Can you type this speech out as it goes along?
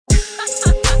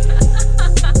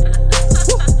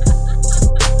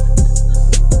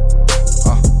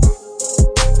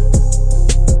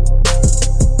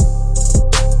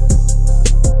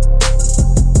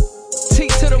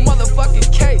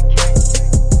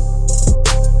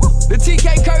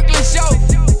TK Kirkland Show.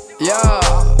 Yeah.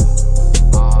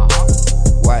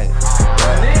 Wait.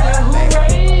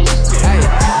 Hey,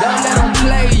 don't let them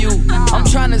play you. I'm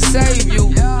trying to save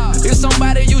you. If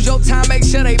somebody use your time, make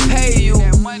sure they pay you.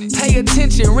 Pay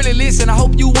attention, really listen, I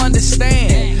hope you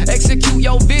understand. Execute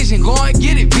your vision, go and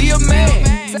get it, be a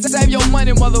man. Save your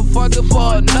money, motherfucker,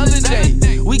 for another day.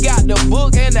 We got the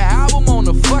book and the album on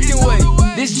the fucking way.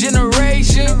 This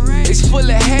generation is full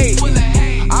of hate.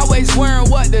 Always worrying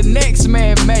what the next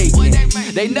man making.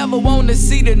 They never want to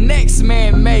see the next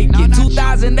man make it.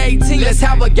 2018, let's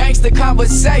have a gangster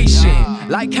conversation.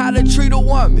 Like how to treat a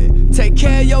woman, take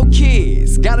care of your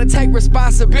kids. Gotta take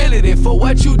responsibility for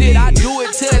what you did. I do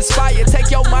it to inspire, take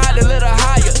your mind a little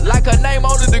higher. Like her name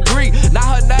on the degree, not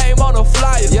her name on a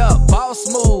flyer. Yeah, boss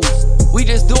moves, we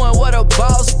just doing what a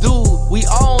boss do. We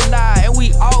own now and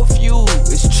we off you,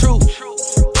 it's true.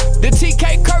 The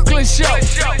TK Kirkland Show.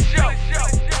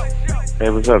 Hey,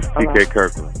 what's up, TK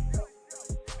Kirkland?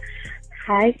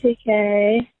 Hi,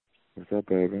 TK. What's up,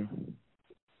 baby?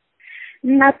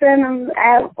 Nothing. I'm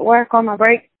at work on my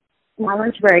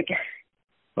lunch break.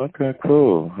 Okay,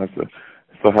 cool.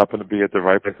 So happen to be at the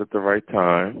right place at the right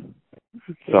time.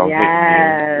 So I'm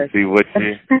yes. See what's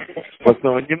on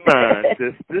your mind,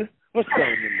 sister. What's on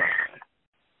your mind?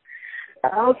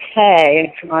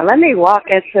 Okay. Well, let me walk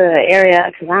into the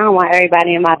area because I don't want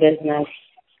everybody in my business.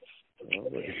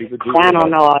 I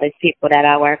don't know all these people that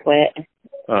I work with.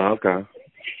 Oh, okay.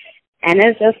 And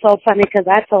it's just so funny because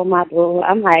I told my boo,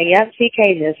 I'm like, yep,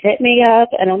 TK just hit me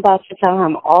up, and I'm about to tell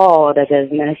him all the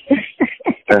business.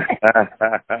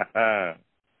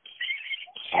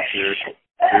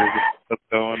 What's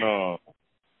going on?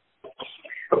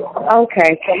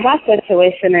 Okay, so my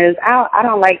situation is I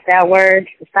don't like that word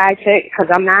side chick because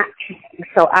I'm not.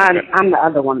 So I'm the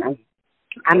other woman.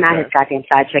 I'm not his goddamn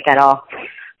side chick at all.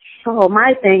 So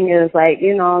my thing is like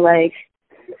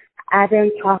I've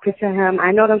been talking to him.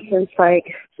 I know him since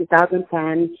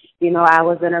 2010. I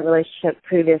was in a relationship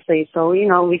previously, so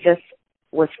we just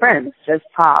was friends, just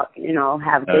talk,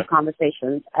 have good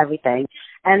conversations, everything.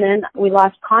 And then we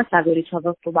lost contact with each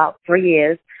other for about 3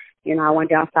 years. I went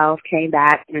down south, came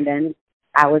back, and then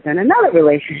I was in another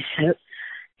relationship.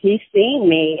 He seen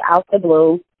me out the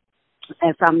blue,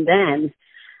 and from then,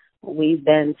 we've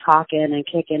been talking and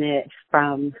kicking it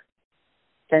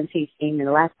since he's seen me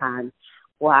the last time.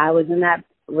 Well, I was in that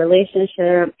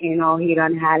relationship, he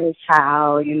done had his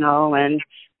child, and,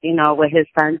 with his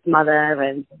son's mother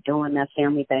and doing that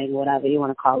family thing, whatever you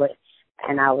want to call it.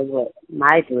 And I was with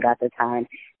my dude at the time.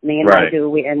 Me and my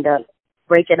dude, we ended up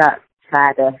breaking up. So I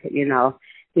had to,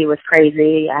 he was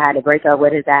crazy. I had to break up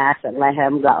with his ass and let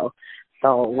him go.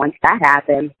 So once that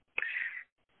happened,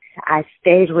 I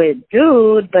stayed with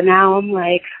dude, but now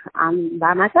I'm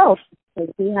by myself.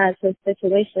 Because he has his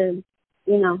situation,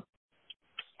 What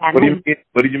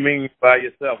do you mean by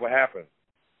yourself? What happened?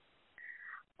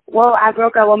 Well, I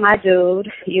broke up with my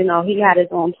dude. He had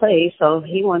his own place, so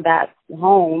he went back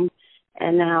home,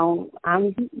 and now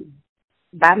I'm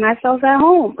by myself at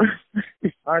home.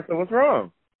 All right, so what's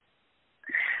wrong?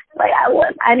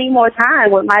 I need more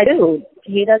time with my dude.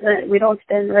 We don't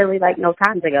spend really no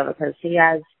time together because he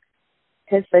has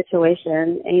his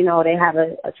situation, and they have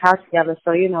a child together,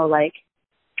 so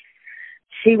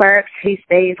she works, he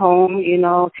stays home,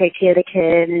 take care of the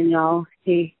kid, and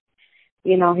he's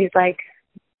like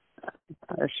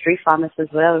a street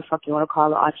pharmacist, whatever the fuck you want to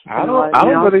call it, entrepreneur.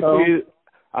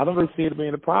 I don't really see it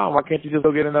being a problem. Why can't you just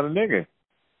go get another nigga?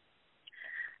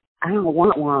 I don't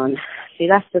want one. See,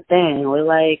 that's the thing. We're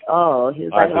he's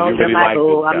right, so you're really my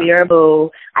boo, I'm your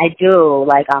boo. I do.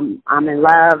 I'm in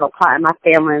love, I'm part of my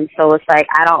family, so it's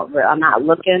I'm not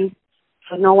looking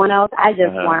for no one else. I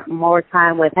just want more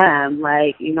time with him,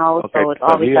 okay. So it's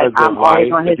always I'm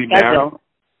always on his schedule.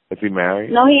 Is he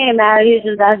married? No, he ain't married.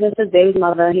 That's just his baby's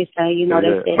mother. He's saying,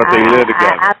 they say, but they live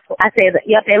together. I say that,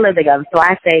 yep, they live together. So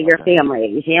I say your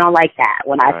family. He don't like that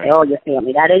when I say, your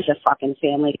family. That is your fucking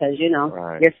family because,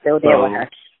 you're still there with her.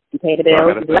 You pay the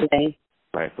bills, you do everything.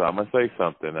 Right, so I'm going to say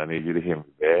something. I need you to hear me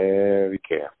very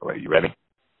carefully. You ready?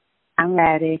 I'm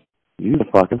ready. You the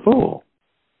fucking fool.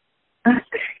 I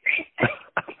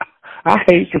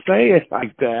hate to say it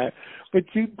like that, but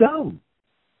you dumb.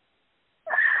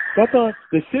 That's all.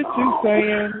 The shit you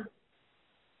saying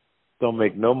don't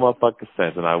make no motherfucking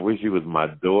sense. And I wish you was my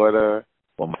daughter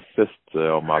or my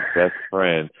sister or my best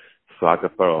friend so I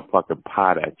could throw a fucking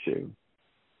pot at you.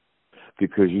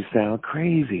 Because you sound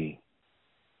crazy.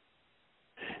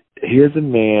 Here's a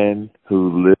man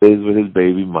who lives with his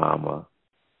baby mama.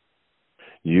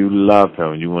 You love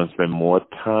him. You want to spend more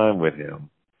time with him.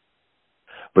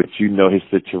 But you know his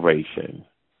situation.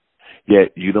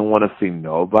 Yet you don't want to see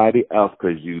nobody else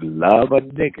because you love a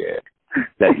nigga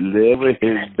that live with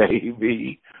his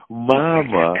baby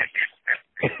mama.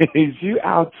 Is you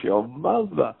out your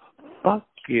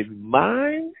motherfucking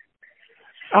mind?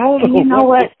 I don't know. You know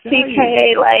what,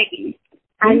 TK? Like,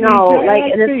 I know,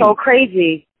 like, and it's so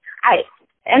crazy.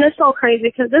 And it's so crazy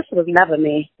because this was never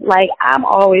me. Like, I'm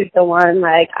always the one.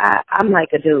 Like, I'm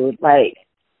like a dude. Like,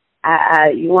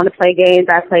 you want to play games?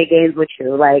 I play games with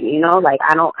you. Like, you know, like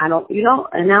I don't, you know.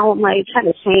 And now I'm like trying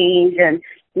to change and,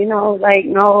 you know, like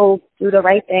no, do the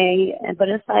right thing. But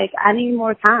it's like I need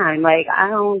more time. Like I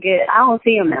don't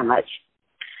see him that much.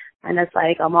 And it's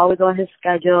like I'm always on his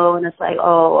schedule. And it's like,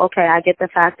 oh, okay, I get the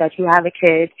fact that you have a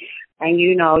kid, and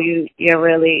you know you're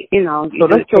really, you know. You so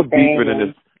let's go deeper than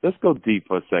this. Let's go deep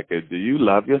for a second. Do you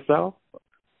love yourself?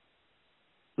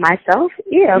 Myself?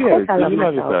 Yeah, of course I love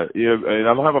myself. Yourself? Yeah, and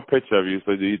I don't have a picture of you,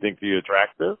 so do you think you're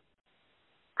attractive?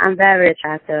 I'm very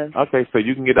attractive. Okay, so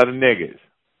you can get other niggas.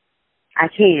 I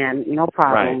can, no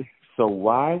problem. Right. So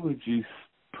why would you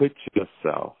put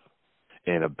yourself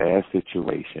in a bad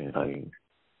situation, honey?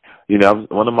 You know,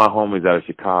 one of my homies out of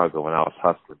Chicago when I was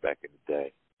hustling back in the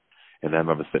day, and I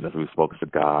remember sitting there, we were smoking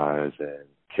cigars and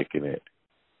kicking it,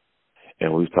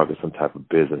 and we was talking some type of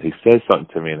business. He said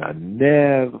something to me, and I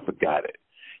never forgot it.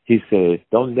 He said,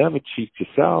 don't never cheat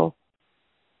yourself.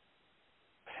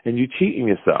 And you cheating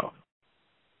yourself.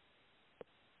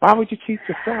 Why would you cheat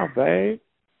yourself, babe?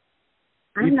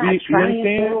 I'm not trying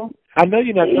to. I know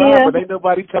you're not trying, but ain't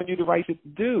nobody telling you the right shit to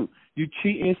do. You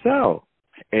cheating yourself.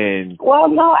 And well,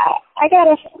 no, I got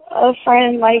a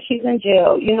friend, like, he's in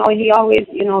jail. You know, he always,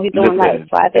 you know, he's doing life.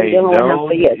 So I've been dealing with him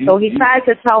for years. So he tried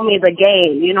to tell me the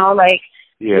game, you know, like,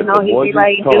 you know, he'd be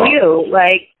like, do you?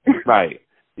 Like. Right,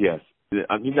 yes.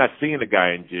 You're not seeing the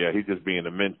guy in jail. He's just being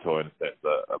a mentor in a sense,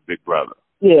 a big brother.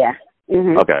 Yeah.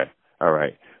 Mm-hmm. Okay. All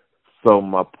right. So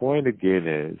my point again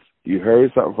is, you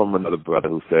heard something from another brother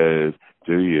who says,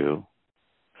 do you?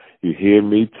 You hear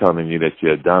me telling you that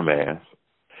you're a dumbass,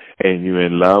 and you're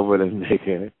in love with a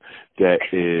nigga that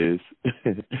is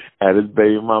at his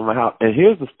baby mama house. And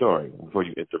here's the story before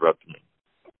you interrupt me.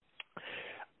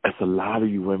 It's a lot of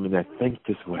you women that think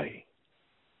this way.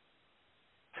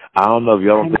 I don't know if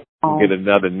y'all don't think you can get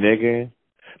another nigga.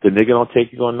 The nigga don't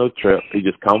take you on no trip. He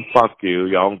just come fuck you.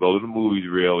 Y'all don't go to the movies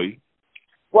really.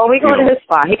 Well, we go to his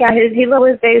spot. He live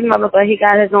with his baby mother, but he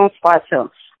got his own spot too.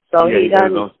 So yeah, he got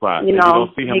his own spot. You know,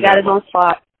 he got his own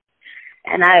spot.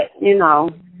 And you know,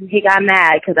 he got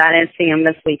mad because I didn't see him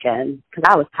this weekend because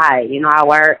I was tired. You know, I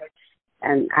work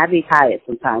and I be tired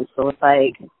sometimes. So it's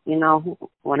like, you know,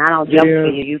 when I don't jump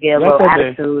to you, you get a little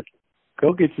attitude.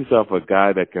 Go get yourself a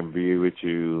guy that can be with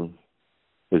you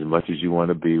as much as you want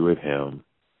to be with him.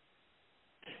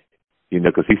 You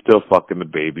know, because he's still fucking the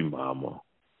baby mama.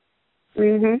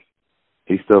 Mhm.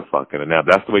 He's still fucking her. Now, if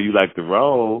that's the way you like to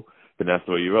roll, then that's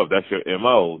the way you roll. If that's your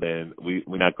MO, then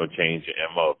we're not going to change your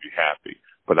MO if you're happy.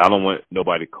 But I don't want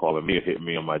nobody calling me or hitting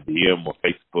me on my DM or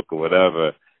Facebook or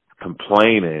whatever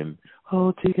complaining,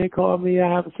 oh, TK called me,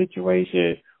 I have a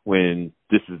situation, when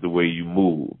this is the way you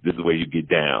move. This is the way you get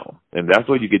down. And that's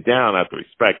the way you get down. I have to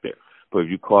respect it. But if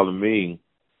you're calling me,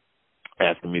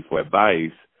 asking me for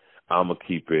advice, I'm going to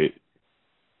keep it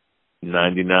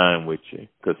 99 with you,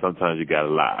 because sometimes you got to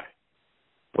lie.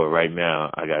 But right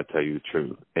now, I got to tell you the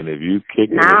truth. And if you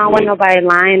kick it... I don't want nobody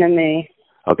lying to me.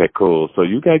 Okay, cool. So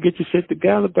you got to get your shit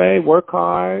together, babe. Work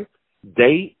hard.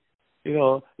 Date. You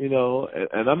know,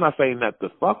 and I'm not saying not to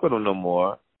fuck with him no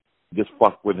more. Just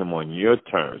fuck with him on your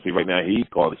terms. See, right now, he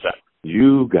called the shot.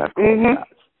 You got to call the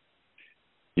shots.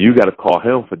 You got to call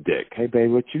him for dick. Hey,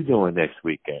 babe, what you doing next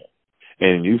weekend?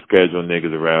 And you schedule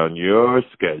niggas around your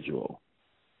schedule.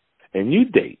 And you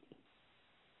date.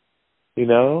 You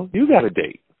know, you got a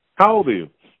date. How old are you?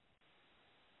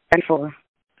 24.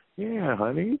 Yeah,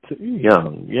 honey, you're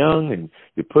young, and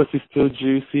your pussy's still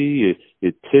juicy,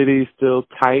 your titties still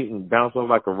tight and bounce off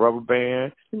like a rubber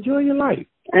band. Enjoy your life.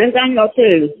 And I got no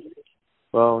titties.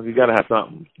 Well, you got to have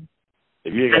something.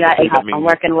 If you ain't got I'm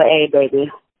working with A, baby.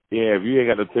 Yeah, if you ain't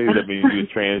got no titties, that means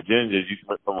you're transgender. You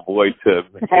went from a boy to a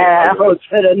man. I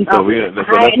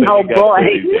ain't no boy.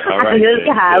 I just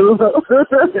got little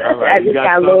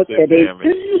titties.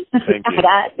 I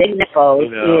got big nipples.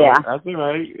 Yeah. That's all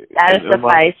right. That is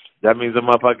suffice. That means the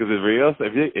motherfuckers is real.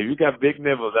 If you got big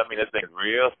nipples, that means that thing's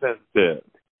real sensitive.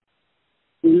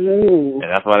 And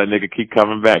that's why that nigga keep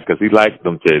coming back, because he likes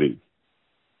them titties.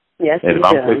 Yes, and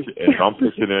if I'm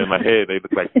picturing it in my head, they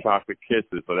look like chocolate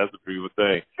kisses, so that's a beautiful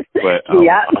thing. But I'm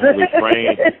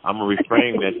gonna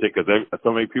refrain that shit, because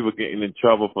so many people getting in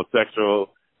trouble for sexual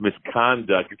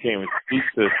misconduct. You can't even speak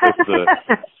to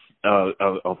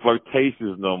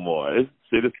flirtations no more. This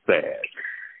shit is sad.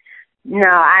 No,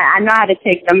 I know how to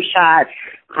take them shots.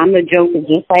 I'm a joker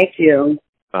just like you.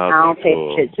 Okay, I don't take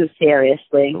shit too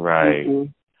seriously. Right.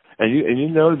 Mm-hmm. And you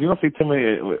know, you don't see too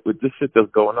many with this shit that's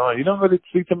going on. You don't really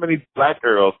see too many black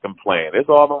girls complain. It's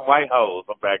all them white hoes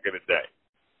from back in the day.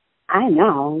 I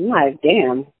know. I'm like,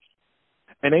 damn.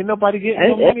 And ain't nobody getting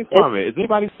no money from it. Is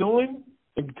anybody suing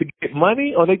to get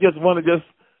money, or they just want to just?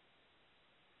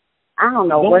 I don't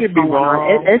know what's going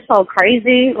on. It's so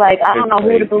crazy. Like, I don't know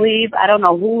who to believe. I don't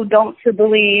know who don't to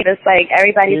believe. It's like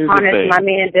everybody's tarnishing my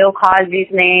man Bill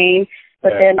Cosby's name,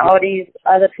 but then all these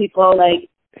other people, like.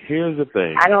 Here's the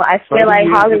thing. I feel like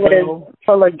Hollywood is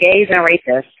full of gays and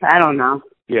rapists. I don't know.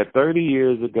 Yeah, 30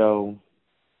 years ago,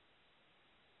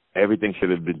 everything should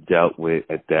have been dealt with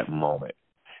at that moment.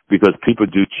 Because people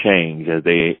do change as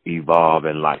they evolve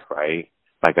in life, right?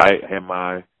 Like I had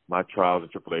my trials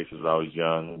and tribulations when I was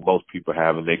young. Most people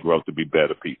have, and they grow up to be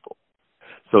better people.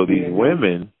 So these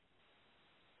women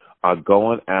are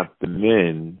going after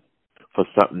men for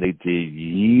something they did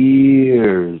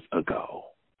years ago,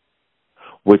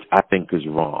 which I think is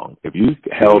wrong. If you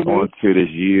held on to this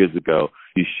years ago,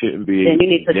 you shouldn't be. Then you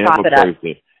need to chop it up.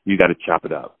 You got to chop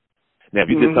it up. Now, if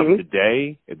you did something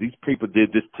today, if these people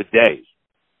did this today,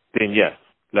 then yes,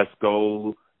 let's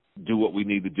go do what we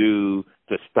need to do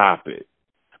to stop it.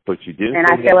 But you didn't. And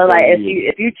I feel like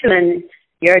if you choose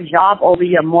your job over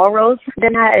your morals,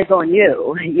 then that is on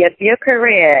you. If your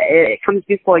career it comes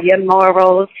before your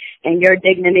morals and your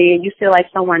dignity, and you feel like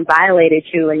someone violated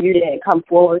you and you didn't come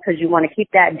forward because you want to keep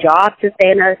that job to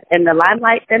stay in the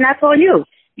limelight, then that's on you.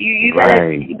 You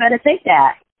better take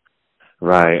that.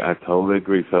 Right, I totally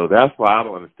agree. So that's why I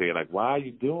don't understand. Like, why are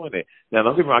you doing it? Now,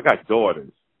 don't get me wrong, I got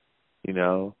daughters, you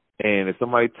know, and if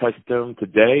somebody touched them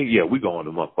today, yeah, we going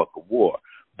to motherfucking war.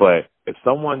 But if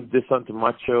someone did something to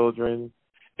my children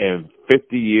and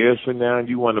 50 years from now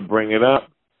you want to bring it up,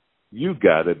 you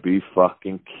got to be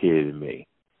fucking kidding me.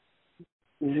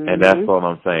 And that's all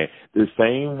I'm saying. The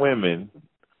same women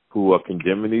who are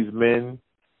condemning these men,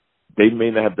 they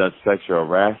may not have done sexual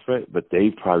harassment, but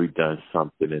they've probably done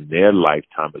something in their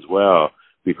lifetime as well,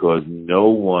 because no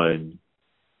one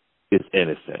is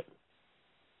innocent.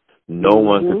 No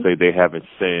one can say they haven't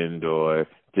sinned or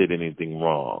did anything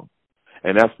wrong.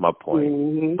 And that's my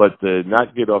point. But to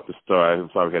not get off the story, I'm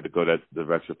sorry we had to go that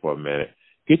direction for a minute.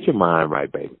 Get your mind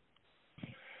right, baby.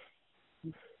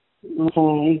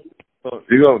 Okay. So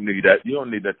you don't need that. You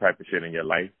don't need that type of shit in your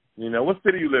life. You know, what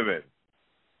city you live in?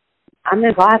 I'm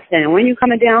in Boston. When you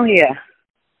coming down here?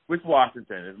 Which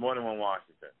Washington? There's more than one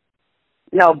Washington.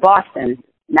 No, Boston,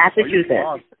 Massachusetts.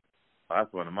 Oh,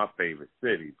 that's one of my favorite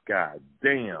cities. God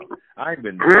damn. I ain't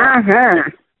been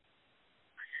there.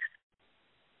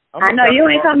 I know you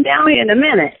ain't come down here in a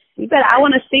minute. I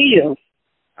want to see you.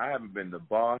 I haven't been to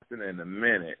Boston in a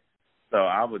minute, so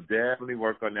I will definitely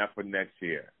work on that for next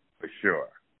year, for sure.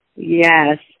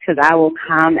 Yes, because I will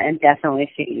come and definitely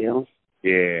see you.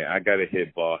 Yeah, I got to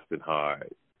hit Boston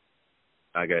hard.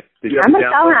 I'm going to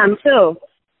tell him, too.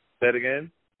 Say it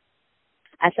again?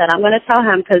 I said, I'm going to tell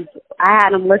him because I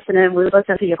had him listening. We were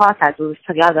listening to your podcast. We was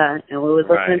together, and we were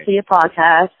listening to your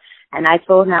podcast. And I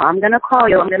told him, I'm going to call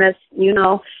you. I'm going to,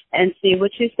 and see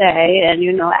what you say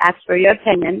and, ask for your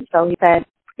opinion. So he said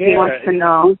he wants to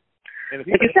know what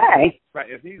you say. Right.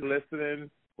 If he's listening,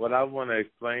 what I want to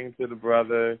explain to the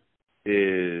brother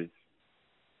is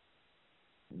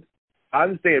I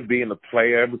understand being a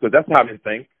player because that's how they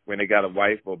think when they got a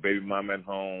wife or baby mama at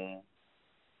home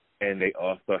and they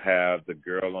also have the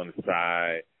girl on the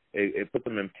side. It puts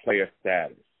them in player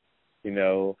status,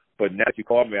 But now that you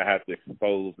called me, I have to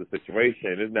expose the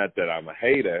situation. It's not that I'm a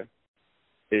hater.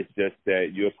 It's just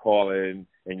that you're calling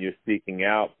and you're seeking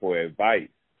out for advice,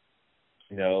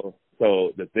 So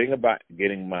the thing about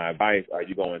getting my advice, are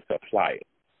you going to apply it?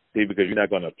 See, because you're not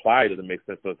going to apply it, doesn't make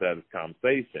sense to have this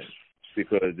conversation.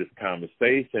 Because this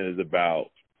conversation is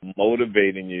about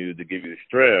motivating you to give you the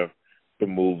strength to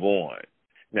move on.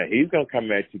 Now, he's going to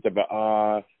come at you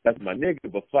about, that's my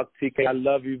nigga, but fuck TK, I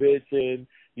love you, bitch, and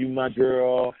you my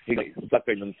girl. He's going to suck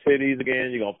in them titties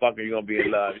again. You're going to fuck her, you're going to be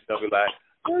in love. He's going to be like,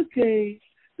 okay,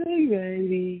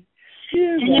 baby.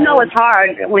 And it's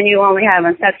hard when you only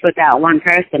having sex with that one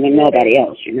person and nobody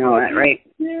else. You know that, right?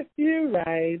 Yeah, you're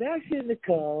right. I shouldn't have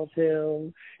called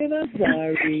him, and I'm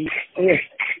sorry.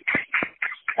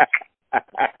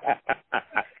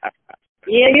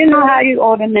 Yeah, you know how you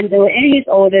older men do it, and he's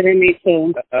older than me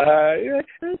too.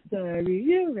 I'm sorry,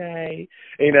 you're right.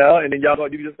 And then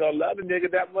you just gonna love the nigga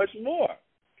that much more,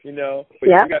 But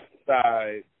you got to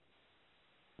decide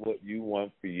what you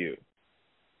want for you.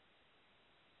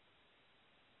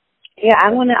 Yeah,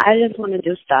 I just wanna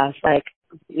do stuff like,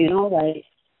 like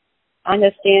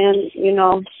understand,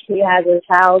 he has his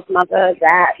house, mother,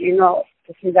 that,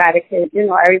 if you got a kid,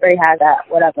 everybody has that,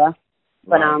 whatever.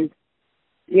 But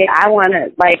yeah, I wanna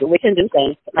we can do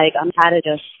things. Like I'm tired of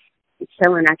just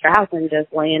chilling at your house and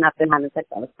just laying up and having sex.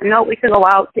 We could go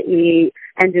out to eat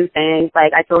and do things.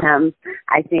 Like I told him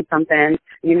I seen something,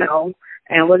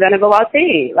 and we're gonna go out to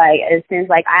eat. Like it seems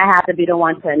like I have to be the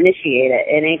one to initiate it.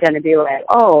 It ain't gonna be like,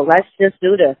 oh, let's just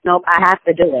do this. Nope, I have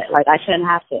to do it. Like I shouldn't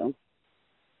have to.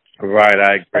 Right,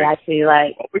 I agree. But actually,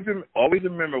 always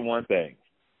remember one thing.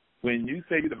 When you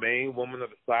say you're the main woman or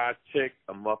the side chick,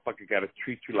 a motherfucker got to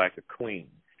treat you like a queen.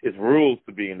 It's rules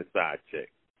to being the side chick.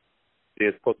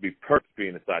 There's supposed to be perks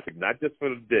being the side chick, not just for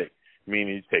the dick.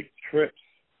 Meaning you take trips,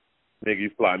 nigga, you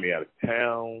fly me out of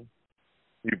town,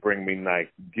 you bring me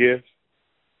nice gifts,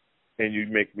 and you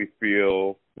make me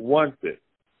feel wanted.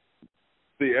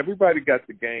 See, everybody got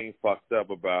the game fucked up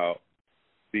about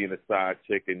being a side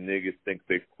chick, and niggas think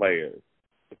they're players.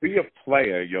 To be a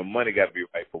player, your money got to be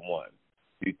right for one.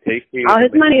 You take care. Oh,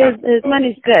 his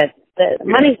money's good. The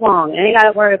money's long. You ain't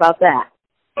got to worry about that.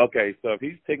 Okay, so if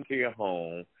he's taking care of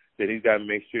home, then he's got to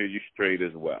make sure you're straight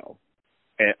as well.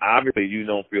 And obviously, you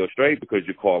don't feel straight because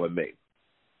you're calling me.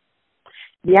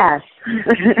 Yes.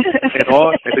 and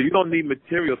so you don't need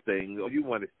material things. All you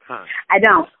want is time. I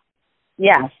don't.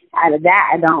 Yes, I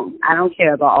don't. I don't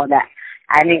care about all that.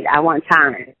 I want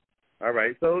time. All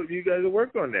right, so you guys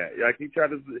work on that. Like you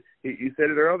said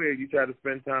it earlier. You tried to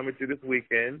spend time with you this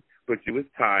weekend, but you was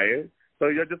tired, so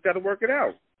you just got to work it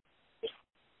out.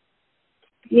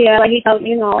 Yeah, like he told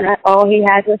he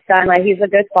has a son. Like he's a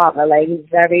good father. Like he's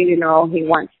very, he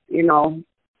wants,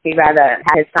 he'd rather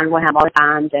have his son with him all the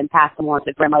time than pass him on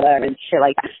to grandmother and shit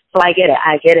like that. So I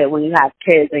get it. When you have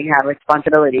kids and you have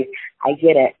responsibilities, I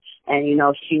get it. And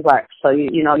she works, so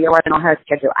you're working on her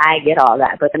schedule. I get all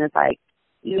that, but then it's like,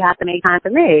 you have to make time for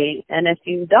me, and if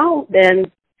you don't,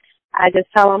 then I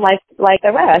just tell him like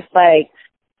the rest, like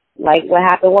what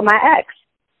happened with my ex,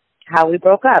 how we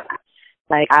broke up.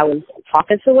 Like I was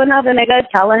talking to another nigga,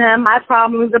 telling him my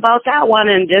problems about that one,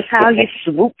 and just how he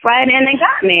swooped right in and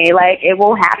got me. Like it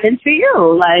will happen to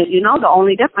you. Like the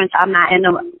only difference, I'm not in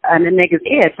the nigga's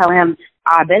ear telling him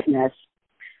our business.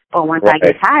 But once I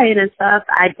get tired and stuff,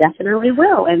 I definitely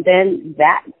will, and then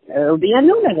it'll be a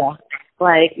new nigga.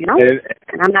 Like, and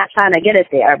I'm not trying to get it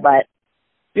there, but...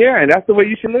 Yeah, and that's the way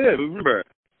you should live. Remember,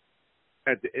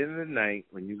 at the end of the night,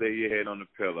 when you lay your head on the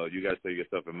pillow, you got to say to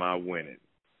yourself, am I winning?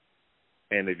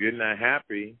 And if you're not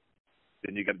happy,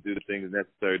 then you got to do the things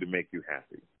necessary to make you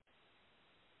happy.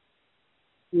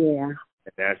 Yeah.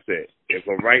 And that's it.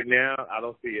 But right now, I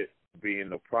don't see it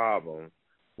being a problem.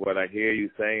 What I hear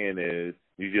you saying is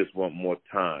you just want more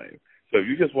time. So if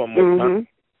you just want more time,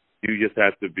 you just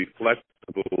have to be flexible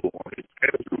on his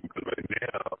schedule, because right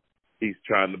now he's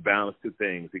trying to balance two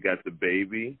things. He got the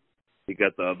baby, he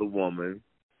got the other woman.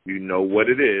 You know what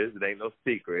it is. It ain't no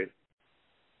secret.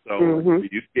 So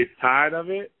if you get tired of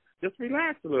it, just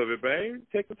relax a little bit, babe.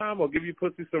 Take the time. I'll give your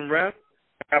pussy some rest,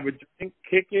 have a drink,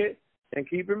 kick it, and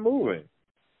keep it moving.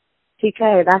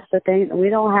 TK, that's the thing. We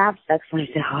don't have sex like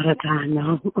that all the time,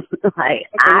 though.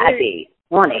 I be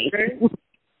funny. Okay.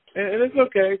 And it's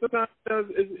okay. Sometimes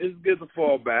it's good to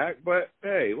fall back, but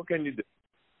hey, what can you do?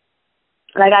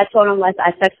 Like I told him, I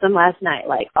texted him last night,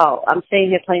 I'm sitting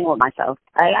here playing with myself.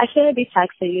 I shouldn't be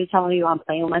texting you, telling you I'm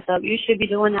playing with myself. You should be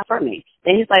doing that for me.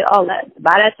 Then he's like,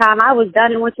 by that time I was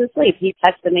done and went to sleep. He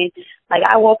texted me,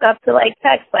 I woke up to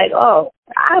text,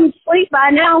 I'm asleep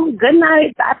by now. Good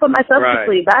night. I put myself to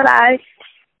sleep. Bye-bye.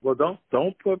 Well,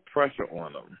 don't put pressure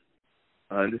on him.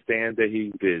 I understand that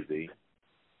he's busy.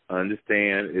 I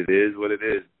understand it is what it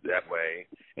is that way.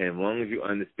 And as long as you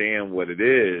understand what it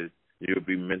is, you'll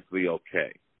be mentally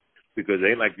okay. Because it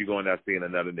ain't like you're going out seeing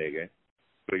another nigga.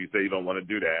 So you say you don't want to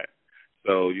do that.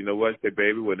 So you know what? Say,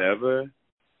 baby, whenever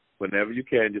you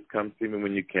can, just come see me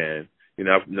when you can. I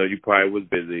know you probably was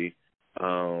busy.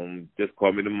 Just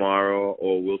call me tomorrow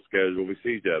or we'll schedule we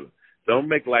see each other. Don't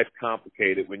make life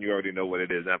complicated when you already know what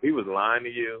it is. Now, if he was lying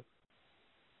to you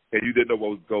and you didn't know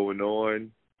what was going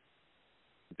on,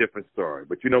 different story.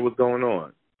 But you know what's going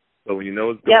on. So when you know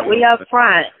what's going on. Yeah, we up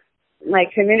front.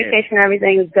 Communication,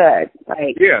 everything is good.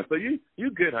 Yeah, so you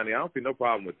good, honey. I don't see no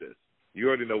problem with this. You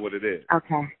already know what it is.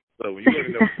 Okay. So when you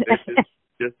already know what it is,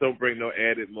 just don't bring no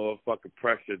added motherfucking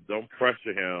pressure. Don't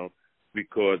pressure him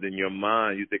because in your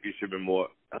mind you think you should be more,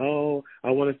 I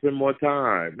want to spend more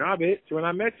time. Nah, bitch, when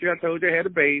I met you, I told you I had a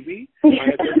baby. I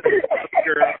had a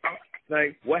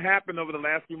girl. What happened over the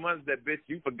last few months that, bitch,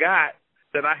 you forgot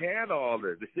that I had all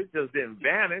this. The shit just didn't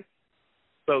vanish.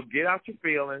 So get out your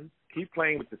feelings. Keep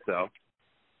playing with yourself.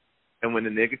 And when the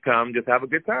nigga comes, just have a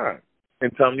good time.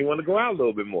 And tell him you want to go out a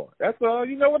little bit more. That's all.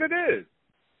 You know what it is.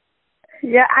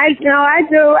 Yeah, I do.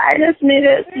 I just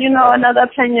needed, another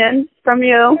opinion from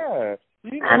you. Yeah.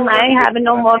 I'm not having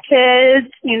no more kids.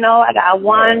 I got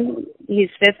one. He's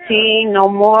 15, no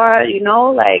more,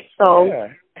 so. Yeah.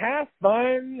 Have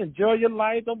fun. Enjoy your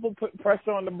life. Don't put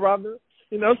pressure on the brother.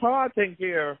 It's hard taking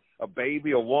care of a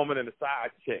baby, a woman, and a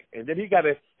side chick. And then he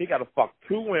gotta fuck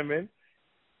 2 women.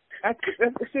 That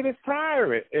shit is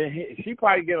tiring. And she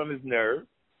probably get on his nerves.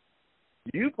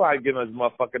 You probably get on his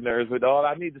motherfucking nerves with all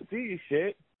I need to see you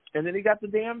shit. And then he got the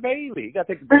damn baby. He got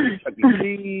to take the baby to Chuck E.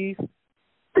 Cheese.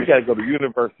 He got to go to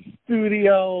Universal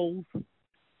Studios.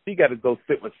 He got to go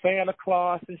sit with Santa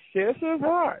Claus and shit. This is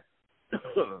hard.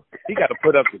 He got to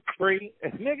put up the tree.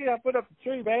 And nigga got to put up the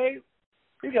tree, babe.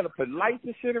 He got to put lights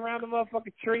and shit around the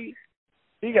motherfucking tree.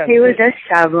 He was just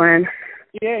shoveling.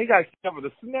 Yeah, he got to shovel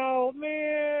the snow,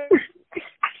 man.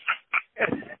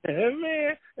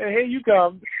 Man, and here you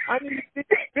come. I need to see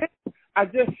this. I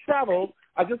just shoveled.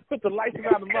 I just put the lights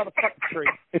around the motherfucking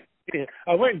tree.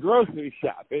 I went grocery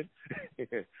shopping.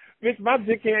 Bitch, my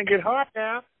dick can't get hard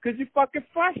now because you fucking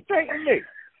frustrating me.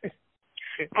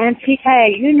 And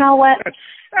PK, you know what?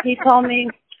 He told me,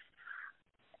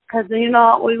 because,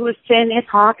 we were sitting there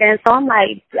talking, so I'm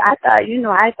like, I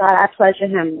thought I pleasured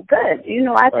him good.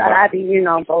 I thought I'd be,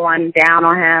 going down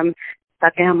on him,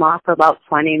 sucking him off for about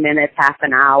 20 minutes, half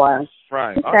an hour.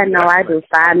 Right. He said, no, I do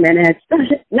 5 minutes.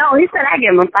 No, he said I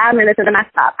give him 5 minutes and then I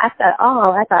stop. I said,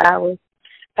 I thought I was.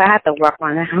 So I have to work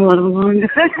on that a little longer.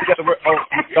 You gotta work,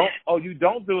 you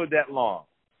don't do it that long.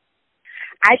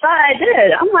 I thought I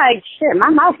did. I'm like, shit,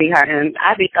 my mouth be hurting.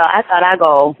 I thought I'd go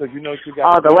all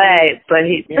the way, but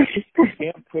you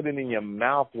can't put it in your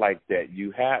mouth like that.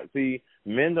 You have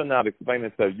men don't know how to explain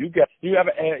themselves. You had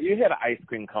an ice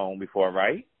cream cone before,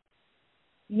 right?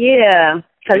 Yeah,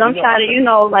 because I'm trying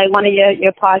to, like one of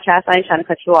your podcasts, I ain't trying to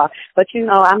cut you off, but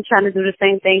I'm trying to do the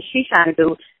same thing she's trying to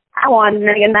do. I want a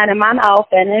nigga nut in my mouth,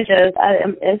 and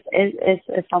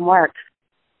it's some work.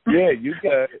 Yeah, you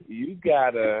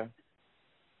gotta.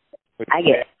 I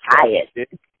get tired.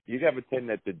 You gotta pretend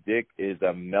that the dick is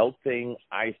a melting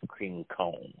ice cream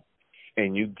cone,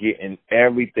 and you getting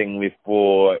everything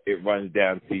before it runs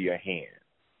down to your hand.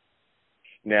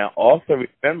 Now, also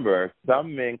remember,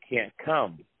 some men can't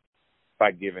come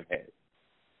by giving head.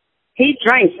 He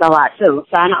drinks a lot too,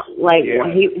 so I don't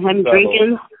when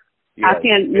drinking. Yeah. I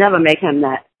can't never make him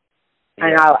that.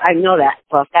 Yeah. I know that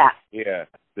for a fact. Yeah,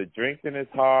 the drinking is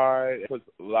hard. It puts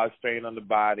a lot of strain on the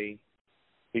body.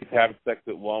 He's having sex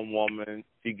with one woman.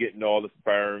 She getting all the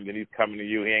sperm, and he's coming to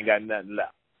you. He ain't got nothing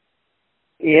left.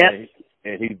 Yeah.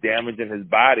 And he's damaging his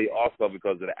body also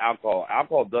because of the alcohol.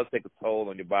 Alcohol does take a toll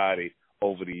on your body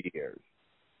over the years.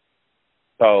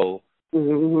 So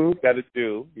you got to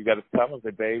tell him,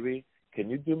 say, baby, can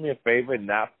you do me a favor and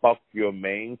not fuck your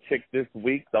main chick this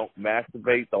week? Don't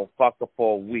masturbate. Don't fuck her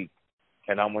for a week.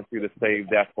 And I want you to save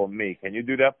that for me. Can you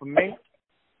do that for me?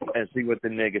 And see what the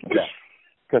nigga says.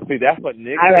 Because, see, that's what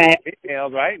niggas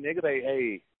emails, right? Niggas,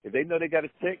 hey, if they know they got a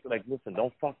chick, like, listen,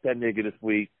 don't fuck that nigga this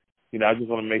week. I just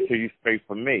want to make sure you straight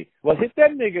for me. Well, hit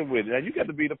that nigga with it. Now, you got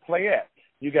to be the playette.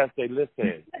 You got to say,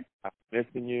 listen, I'm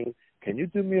missing you. Can you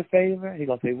do me a favor? He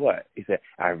going to say, what? He said,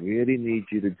 I really need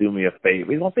you to do me a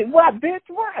favor. He's going to say, what, bitch,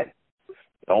 what?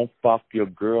 Don't fuck your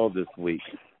girl this week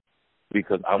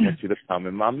because I want you to come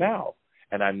in my mouth.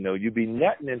 And I know you be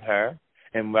nutting in her,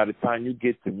 and by the time you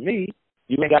get to me,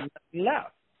 you ain't got nothing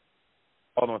left.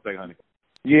 Hold on a second, honey.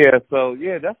 Yeah, so,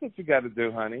 that's what you got to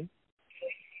do, honey.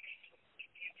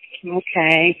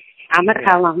 Okay. I'm going to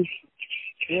tell him.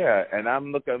 Yeah, and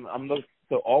I'm looking,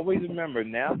 so always remember,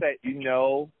 now that you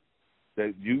know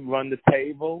that you run the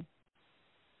table,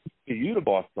 you the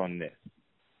boss on this.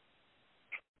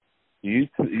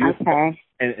 Okay.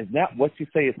 And it's not what you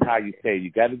say, it's how you say.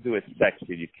 You got to do it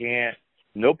sexy. You can't,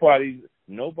 nobody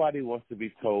wants to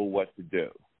be told what to do.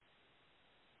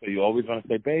 So you always want to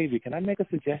say, baby, can I make a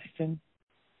suggestion?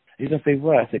 He's going to say,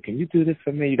 what? I said, can you do this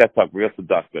for me? You got to talk real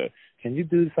seductive. Can you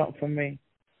do something for me?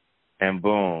 And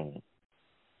boom.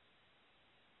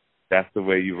 That's the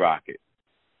way you rock it.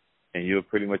 And you'll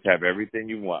pretty much have everything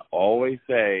you want. Always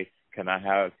say, can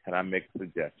I make a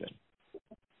suggestion?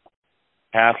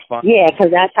 Have fun. Yeah,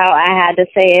 because that's how I had to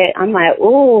say it. I'm like,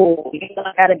 ooh, you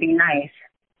got to be nice.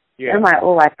 Yeah. I'm like,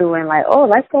 I threw in like,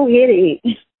 let's go here to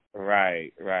eat.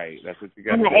 Right. That's what you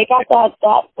got to do. It got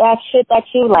that shit that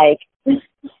you like.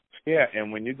 Yeah,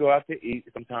 and when you go out to eat,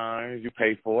 sometimes you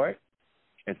pay for it,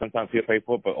 and sometimes he'll pay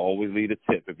for it, but always leave a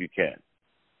tip if you can.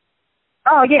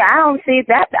 Oh, yeah, I don't see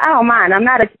that. I don't mind. I'm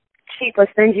not a cheap or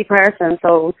stingy person,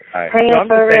 so paying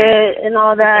for it and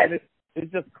all that.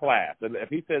 It's just class. And if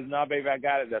he says, "No, baby, I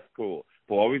got it," that's cool.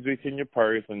 But always reach in your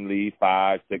purse and leave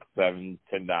 $5, $6, $7,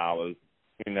 $10.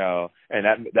 You know, and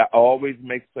that always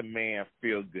makes a man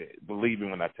feel good. Believe me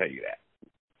when I tell you that.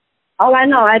 Oh, I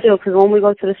know, I do, because when we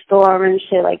go to the store and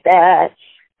shit like that,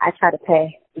 I try to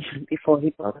pay before he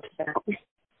goes out.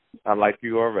 I like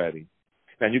you already.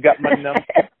 And you got my number.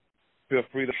 Feel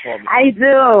free to call me. I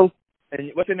do.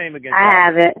 And what's your name again? I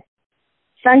have it.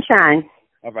 Sunshine.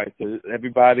 All right, so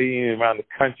everybody around the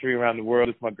country, around the world,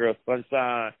 it's my girl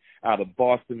Sunshine out of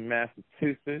Boston,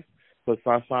 Massachusetts. So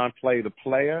Sunshine, play the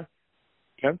player,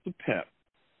 pimp to pimp.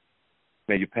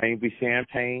 May your pain be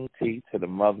champagne, T to the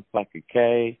motherfucking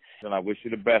K. And I wish you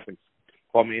the best.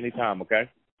 Call me anytime, okay?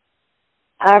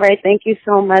 All right. Thank you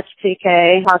so much,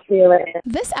 TK. Talk to you later.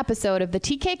 This episode of The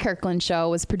TK Kirkland Show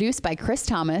was produced by Chris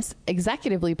Thomas,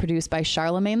 executively produced by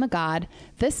Charlemagne the God.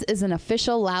 This is an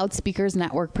official Loudspeakers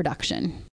Network production.